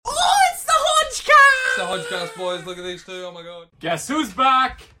the Hodgecast boys. Look at these two. Oh my god. Guess who's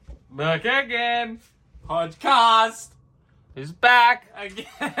back? Back again. Hodgecast He's back.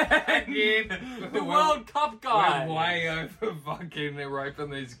 again. The World Cup guy. We're way over fucking raping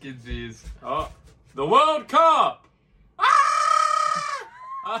these kids' ears. Oh, the World Cup.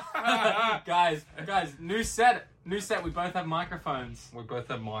 guys, new set. We both have microphones. We both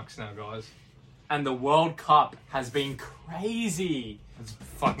have mics now, guys. And the World Cup has been crazy. It's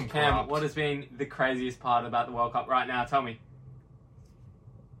fucking Cam, corrupt. what has been the craziest part about the World Cup right now? Tell me.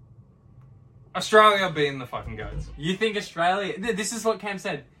 Australia being the fucking goats. You think Australia... This is what Cam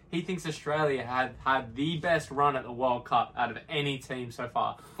said. He thinks Australia had the best run at the World Cup out of any team so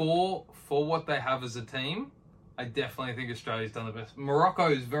far. For what they have as a team, I definitely think Australia's done the best. Morocco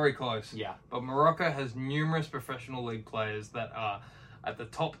is very close. Yeah. But Morocco has numerous professional league players that are at the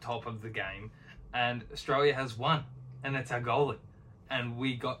top of the game. And Australia has one. And it's our goalie. And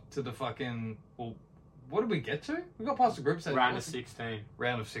we got to the fucking... Well, what did we get to? We got past the group stage. Round of 16.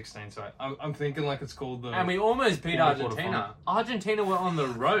 Round of 16, sorry. I'm thinking like it's called the... And we almost beat Quarter Argentina. Argentina were on the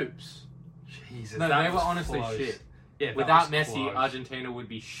ropes. Jesus, No, that they were was honestly close. shit. Yeah, that Without was Messi, close. Argentina would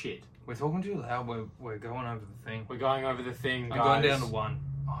be shit. We're talking too loud. We're going over the thing. We're going over the thing, guys. I'm going down to 1.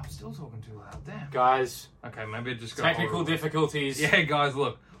 Oh, I'm still talking too loud. Damn. Guys, Okay, maybe it just got technical horrible. difficulties. Yeah, guys,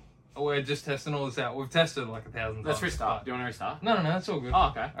 look. We're just testing all this out. We've tested like 1,000 times. Let's restart. but- Do you want to restart? No, it's all good. Oh,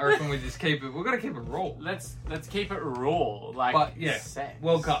 okay. I reckon we just keep it. We've got to keep it raw. Let's keep it raw, like But yeah, sex.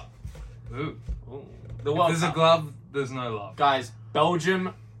 World Cup. Ooh. Ooh. The If World there's Cup. a glove, there's no love. Guys,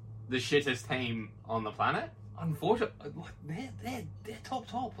 Belgium, the shittest team on the planet. Unfortunately, like, they're top.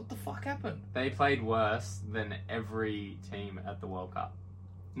 What the fuck happened? They played worse than every team at the World Cup.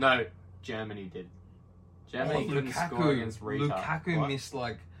 No, Germany did. Germany couldn't score against Rita. Lukaku What? missed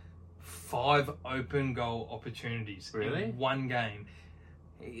like 5 open goal opportunities Really? in one game.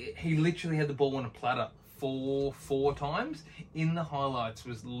 He literally had the ball on a platter four times. In the highlights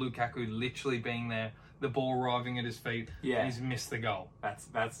was Lukaku literally being there, the ball arriving at his feet, Yeah. and he's missed the goal.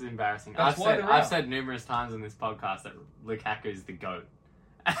 That's embarrassing. That's why they're I've out. said numerous times in this podcast that Lukaku's the GOAT.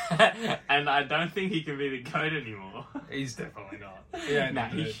 And I don't think he can be the GOAT anymore. He's definitely not. Yeah, Nah,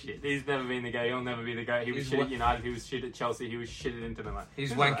 he's shit. He's never been the GOAT. He'll never be the GOAT. He was He's shit wa- at United. He was shit at Chelsea. He was shit at Inter Milan. He's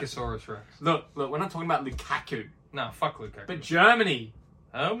Who's alright. Wankosaurus Rex. Look, we're not talking about Lukaku. No, fuck Lukaku. But Germany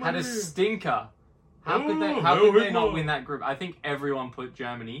had a stinker. How could they not win that group? I think everyone put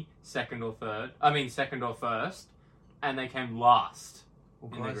Germany second or first, and they came last.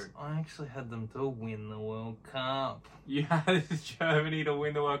 Well, in the guys, group. I actually had them to win the World Cup. You had Germany to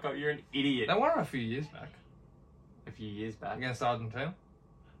win the World Cup. You're an idiot. They won it a few years back A few years back. against Argentina.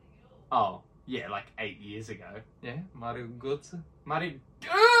 Oh, yeah, like 8 years ago. Yeah, Mario Götze. Muddy.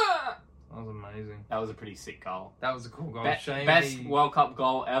 That was amazing. That was a pretty sick goal. That was a cool goal. Shame Best he- World Cup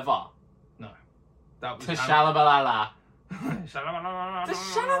goal ever. That was To Shalabalala.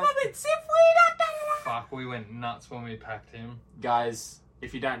 Fuck, we went nuts when we packed him. Guys,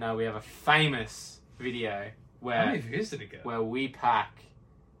 if you don't know, we have a famous video How many where views did it get? where we pack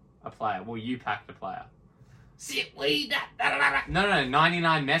a player. Well, you packed a player. No,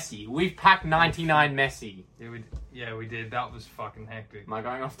 99 Messi. We've packed 99 Messi. Yeah, we did. That was fucking hectic. Am I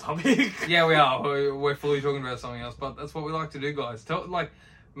going off topic? Yeah, we are. We're fully talking about something else, but that's what we like to do, guys.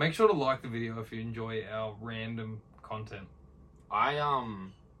 Make sure to like the video if you enjoy our random content.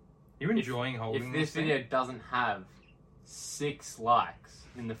 You're enjoying holding If this thing? video doesn't have 6 likes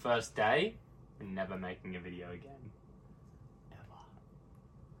in the first day, we're never making a video again.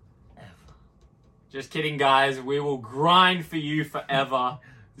 Ever. Just kidding, guys. We will grind for you forever.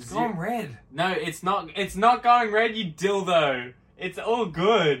 It's gone red. No, it's not. It's not going red, you dildo. It's all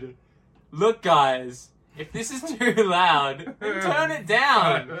good. Look, guys. If this is too loud, then turn it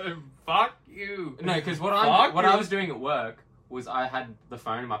down. Fuck you. No, because what Fuck I you. was doing at work was I had the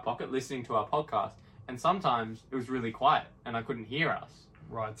phone in my pocket listening to our podcast, and sometimes it was really quiet and I couldn't hear us.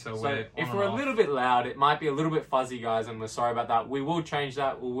 Right, so So we're if on we're and a off. little bit loud, it might be a little bit fuzzy, guys, and we're sorry about that. We will change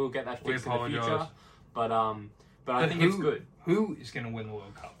that. We'll get that We fixed in the future. apologise. But I But think it's good. Who is going to win the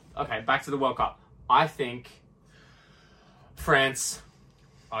World Cup? Okay, back to the World Cup. I think France.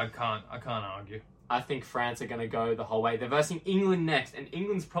 I can't argue. I think France are going to go the whole way. They're versing England next, and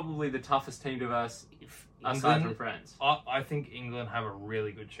England's probably the toughest team to verse aside England? from France. I think England have a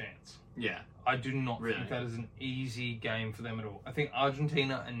really good chance. Yeah. I do not Really? think that is an easy game for them at all. I think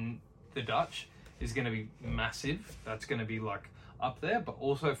Argentina and the Dutch is going to be massive. That's going to be like up there, but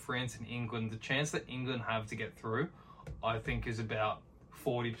also France and England. The chance that England have to get through, I think, is about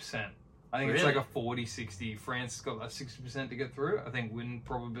 40%. I think it's Really? like a 40-60. France has got like 60% to get through, I think, win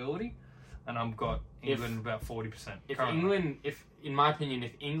probability. And I've got England about 40%. If currently. England, in my opinion,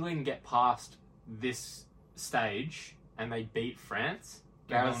 if England get past this stage and they beat France,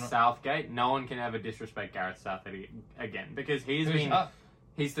 They're Gareth going- Southgate, no one can ever disrespect Gareth Southgate again because he's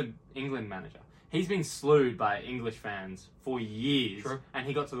the England manager. He's been slewed by English fans for years. True. And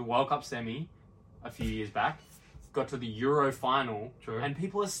he got to the World Cup semi a few years back, got to the Euro final, True. and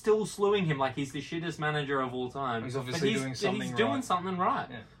people are still slewing him like he's the shittest manager of all time. He's obviously doing something He's doing right. something right.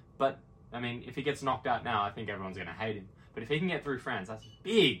 Yeah. But, I mean, if he gets knocked out now, I think everyone's going to hate him. But if he can get through France, that's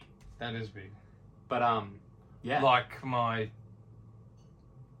big. That is big. But, yeah. Like my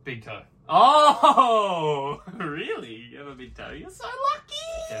big toe. Oh! Really? You have a big toe? You're so lucky!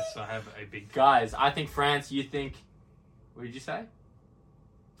 Yes, I have a big toe. Guys, I think France, you think... What did you say?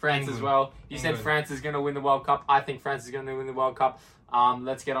 France England. as well. You England. said France is going to win the World Cup. I think France is going to win the World Cup.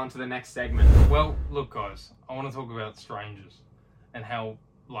 Let's get on to the next segment. Well, look, guys, I want to talk about strangers and how,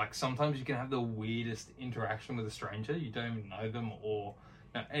 like, sometimes you can have the weirdest interaction with a stranger. You don't even know them or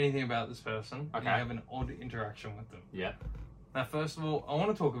know anything about this person. And Okay. you have an odd interaction with them. Yeah. Now, first of all, I want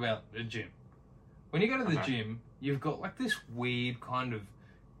to talk about the gym. When you go to the Okay. gym, you've got, like, this weird kind of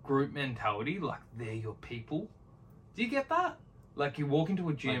group mentality, like, they're your people. Do you get that? Like, you walk into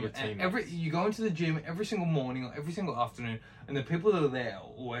a gym, your and teammates. you go into the gym every single morning or every single afternoon, and the people that are there are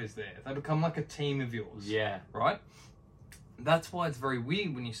always there. They become like a team of yours. Yeah. Right? That's why it's very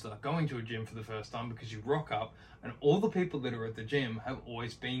weird when you start going to a gym for the first time, because you rock up, and all the people that are at the gym have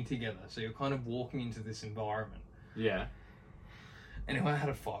always been together. So you're kind of walking into this environment. Yeah. Anyway, I had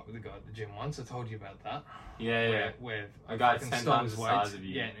a fight with a guy at the gym once. I told you about that. Yeah. Where A guy fucking 10 stole times his the weight. size of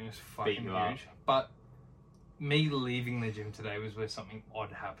you. Yeah, and it was fucking you up. huge. But me leaving the gym today was where something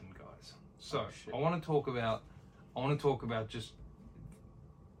odd happened, guys. So Oh, shit. I want to talk about just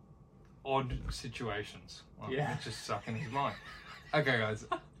odd situations. Well, Yeah. it's just sucking his mind. Okay, guys,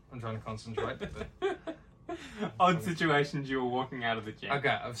 I'm trying to concentrate. But... Odd situations you were walking out of the gym. Okay,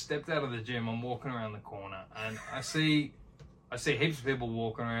 I've stepped out of the gym. I'm walking around the corner, and I see heaps of people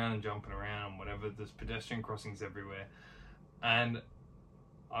walking around and jumping around and whatever. There's pedestrian crossings everywhere, and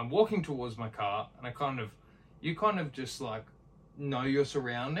I'm walking towards my car, and you kind of just like know your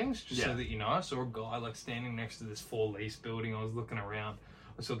surroundings just so Yeah. that you know. I saw a guy like standing next to this 4 lease building. I was looking around.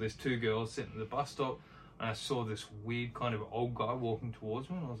 I saw there's 2 girls sitting at the bus stop, and I saw this weird kind of old guy walking towards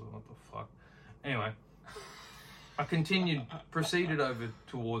me, and I was like, what the fuck? Anyway, I proceeded over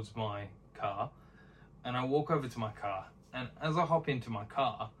towards my car, and I walk over to my car, and as I hop into my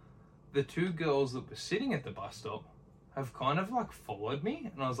car, the 2 girls that were sitting at the bus stop have kind of like followed me,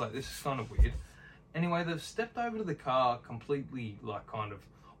 and I was like, this is kind of weird. Anyway, they've stepped over to the car completely like kind of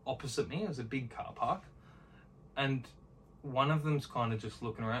opposite me. It was a big car park, and one of them's kind of just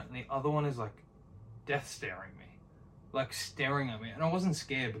looking around, and the other one is like death staring me, like staring at me, and I wasn't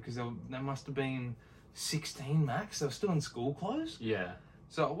scared because they must have been 16 max. They were still in school clothes, Yeah.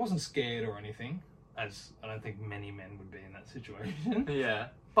 so I wasn't scared or anything, as I don't think many men would be in that situation. Yeah.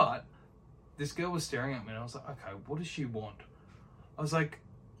 But this girl was staring at me, and I was like, okay, what does she want? I was like,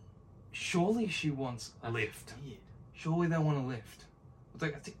 surely she wants a lift. Weird. Surely they want a lift. I was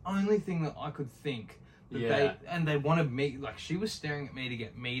like, that's the only thing that I could think. That Yeah. they wanted me, like, she was staring at me to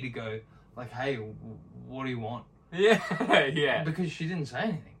get me to go, like, hey, what do you want? Yeah. Yeah. Because she didn't say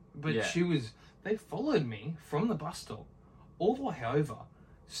anything. But Yeah. they followed me from the bus stop all the way over,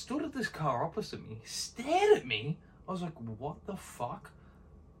 stood at this car opposite me, stared at me. I was like, what the fuck?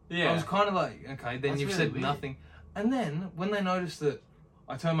 Yeah. I was kind of like, okay, then That's you've really said weird. nothing. And then, when they noticed that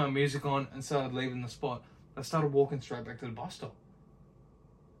I turned my music on and started leaving the spot, they started walking straight back to the bus stop.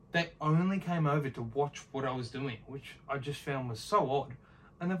 They only came over to watch what I was doing, which I just found was so odd.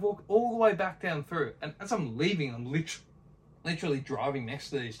 And they've walked all the way back down through. And as I'm leaving, I'm literally driving next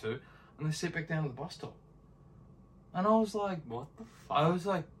to these 2, and they sit back down to the bus stop. And I was like, What the fuck? I was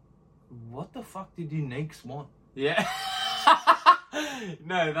like, what the fuck did you neeks want? Yeah.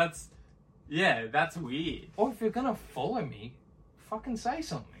 No, that's weird. Or if you're gonna follow me, fucking say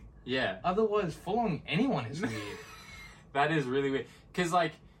something. Yeah. Otherwise, following anyone is weird. That is really weird. Because,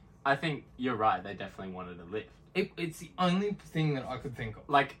 like, I think you're right. They definitely wanted a lift. It's the only thing that I could think of.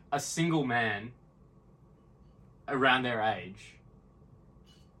 Like, a single man around their age,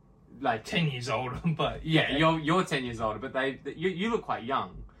 like 10 years older, but yeah, you're 10 years older, but you look quite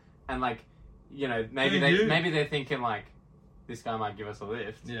young, and like, you know, maybe Thank you. maybe they're thinking like, this guy might give us a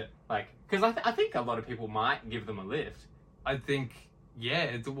lift. Yeah. Like, because I think a lot of people might give them a lift. I think, yeah,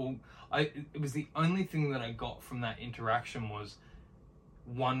 it was the only thing that I got from that interaction was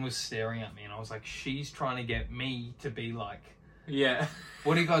one was staring at me, and I was like, she's trying to get me to be like, Yeah.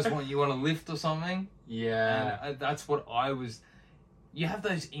 what do you guys want? You want a lift or something? Yeah. And that's what I was. you have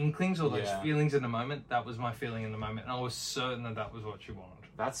those inklings or those Yeah. feelings in the moment. That was my feeling in the moment, and I was certain that that was what she wanted.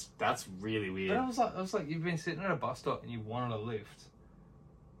 That's really weird. But I was like, you've been sitting at a bus stop and you wanted a lift.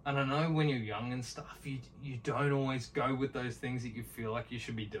 And I know when you're young and stuff, you don't always go with those things that you feel like you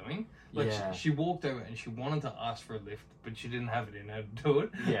should be doing. Like Yeah. she walked over and she wanted to ask for a lift, but she didn't have it in her to do it.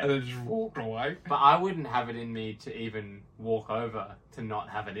 Yeah. And then just walked away. But I wouldn't have it in me to even walk over to not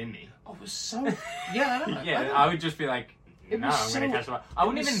have it in me. I was so yeah, I know. Yeah, I know. I would just be like, It no, was I'm going so- to catch the bus. I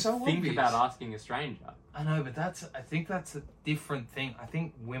wouldn't was even so think obvious. about asking a stranger. I know, but I think that's a different thing. I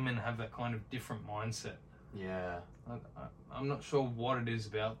think women have that kind of different mindset. Yeah. I'm not sure what it is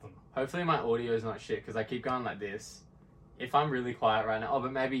about them. Hopefully my audio is not shit because I keep going like this. If I'm really quiet right now,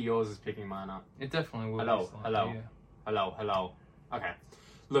 but maybe yours is picking mine up. It definitely will. Hello, be slightly, hello. yeah. Hello. Okay.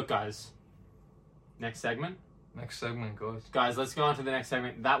 Look, guys. Next segment. Next segment, guys. Guys, let's go on to the next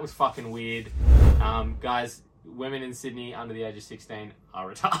segment. That was fucking weird. Guys, women in Sydney under the age of 16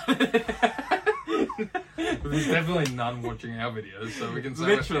 are retarded. There's definitely none watching our videos, so we can say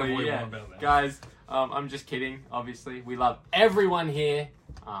Literally, whatever we yeah. want about that. Guys, I'm just kidding, obviously. We love everyone here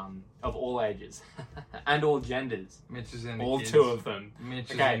of all ages and all genders. Mitch is into All kids. two of them.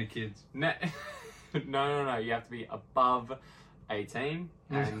 Mitch Okay. is into kids. No. You have to be above 18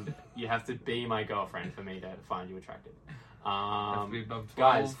 and you have to be my girlfriend for me to find you attractive. Have to be above 12.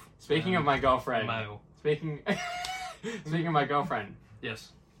 Guys, speaking of my girlfriend, Male. speaking of my girlfriend,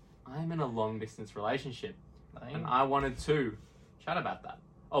 Yes. I'm in a long distance relationship and Name? I wanted to chat about that.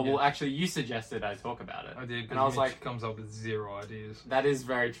 Oh, well, Yeah. actually, you suggested I talk about it. I did, And I was because Mitch like, comes up with zero ideas. that is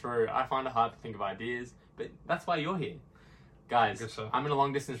very true. I find it hard to think of ideas, but that's why you're here. Guys, I guess so. I'm in a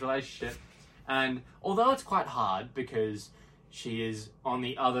long distance relationship, and although it's quite hard because she is on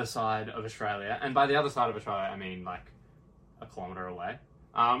the other side of Australia, and by the other side of Australia, I mean like a kilometre away.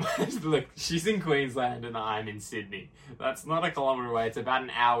 Look, she's in Queensland and I'm in Sydney. That's not a kilometre away. It's about an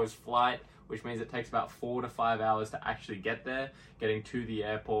hour's flight, which means it takes about 4 to 5 hours to actually get there, getting to the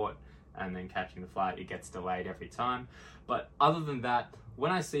airport and then catching the flight. It gets delayed every time. But other than that,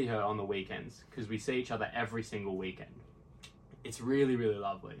 when I see her on the weekends, because we see each other every single weekend, it's really, really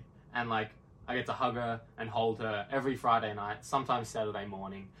lovely. And like, I get to hug her and hold her every Friday night, sometimes Saturday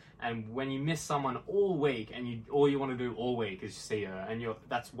morning. And when you miss someone all week and all you want to do all week is see her, and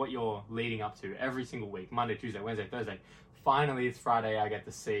that's what you're leading up to every single week, Monday, Tuesday, Wednesday, Thursday. Finally, it's Friday, I get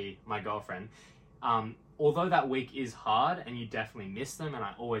to see my girlfriend. Although that week is hard and you definitely miss them, and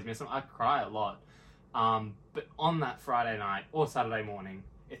I always miss them, I cry a lot. But on that Friday night or Saturday morning,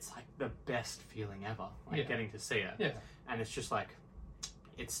 it's like the best feeling ever, like getting to see her. Yeah. And it's just like,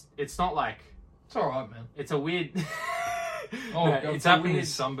 it's not like, It's alright, man. it's a weird... Oh, No, I'm it's tapping a weird,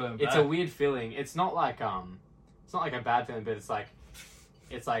 his sunburn it's back. a weird feeling. It's not like a bad feeling, but it's like,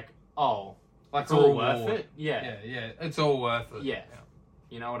 oh, like it's a all reward. worth it. Yeah. Yeah. It's all worth it. Yeah.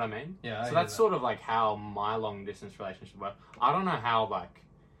 You know what I mean? Yeah, I So hear that's that. sort of like how my long distance relationship works. I don't know how like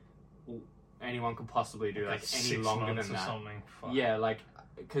anyone could possibly do like any 6 longer months than or that. something. Fuck. Yeah, like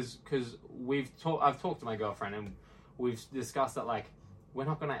because I've talked to my girlfriend and we've discussed that like we're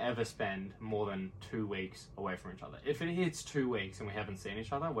not gonna ever spend more than 2 weeks away from each other. If it hits 2 weeks and we haven't seen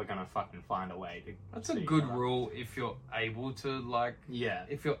each other, we're gonna fucking find a way to. That's see a each good other. rule if you're able to, like, Yeah.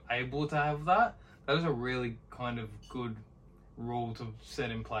 if you're able to have that. That is a really kind of good rule to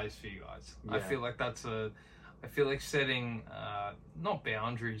set in place for you guys. I Yeah. feel like I feel like setting, not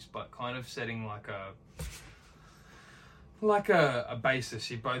boundaries, but kind of setting like a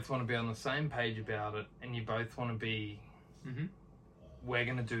basis. You both want to be on the same page about it, and you both want to be, Mhm. we're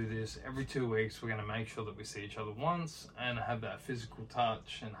going to do this every 2 weeks. We're going to make sure that we see each other once and have that physical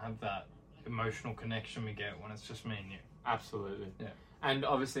touch and have that emotional connection we get when it's just me and you. Absolutely. Yeah. And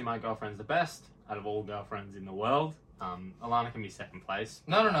obviously, my girlfriend's the best out of all girlfriends in the world. Alana can be second place.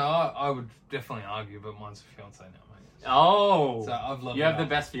 No, I would definitely argue, but mine's a fiance now, mate. Oh, So I've loved you have her. the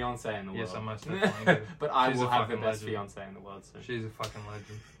best fiance in the world. Yes, I most definitely do. But I She's will a have the fucking best legend. fiance in the world soon. She's a fucking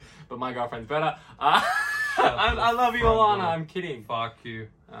legend. But my girlfriend's better. Shut I love you, front Alana. door. I'm kidding. Fuck you.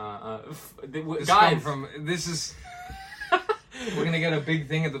 This Guys, this is. We're gonna get a big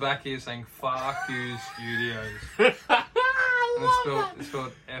thing at the back here saying "Fuck you, Studios." And it's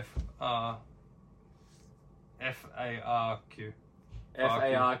spelled F-A-R-Q.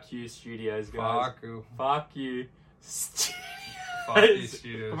 FARQ Studios, guys. Fuck you. Fuck you. Studios. Fuck you,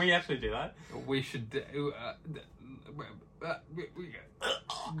 Studios. Can we actually do that? We should definitely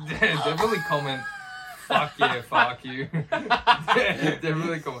comment. Fuck yeah, fuck you.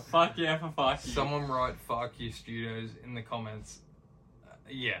 Definitely comment. Fuck yeah for fuck you. Someone write "Fuck you, Studios" in the comments.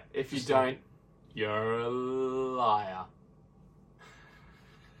 Yeah. If you just don't, you're a liar.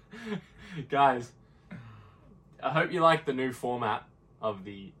 Guys, I hope you like the new format of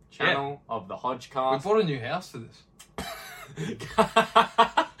the channel, of the We Hodgecast. bought a new house for this.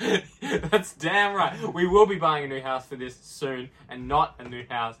 That's damn right. We will be buying a new house for this soon, and not a new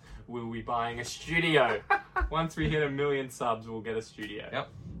house. We'll be buying a studio. Once we hit 1 million subs, we'll get a studio. Yep.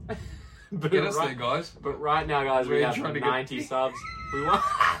 But Get us right, there, guys. But right now, guys, we We're have trying to 90 subs. We want.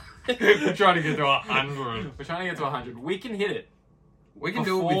 We're trying to get to 100. We're trying to get to 100. We can hit it. We can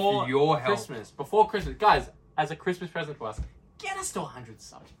do it Before with your help. Christmas. Before Christmas. Guys, as a Christmas present to us, get us to 100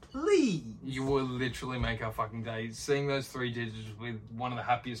 subs, please. You will literally make our fucking day. Seeing those 3 digits with one of the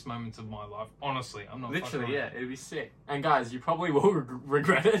happiest moments of my life. Honestly, I'm not Literally, fucking yeah, around. it'd be sick. And guys, you probably will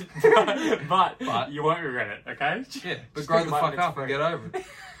regret it, but you won't regret it, okay? Yeah, but Just grow think the about it, fuck it's up free. and get over it.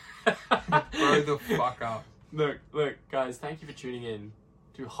 Grow the fuck up. Look, guys, thank you for tuning in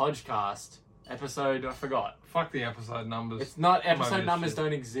to Hodgecast episode. I forgot. Fuck the episode numbers. It's not I'm over episode this numbers shit.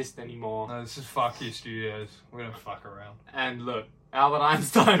 don't exist anymore. No, this is fuck you studios. We don't fuck around. And look, Albert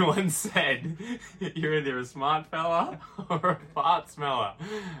Einstein once said, "You're either a smart fella or a fart smeller,"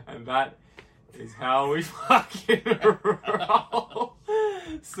 and that is how we fucking roll.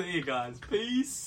 See you guys. Peace.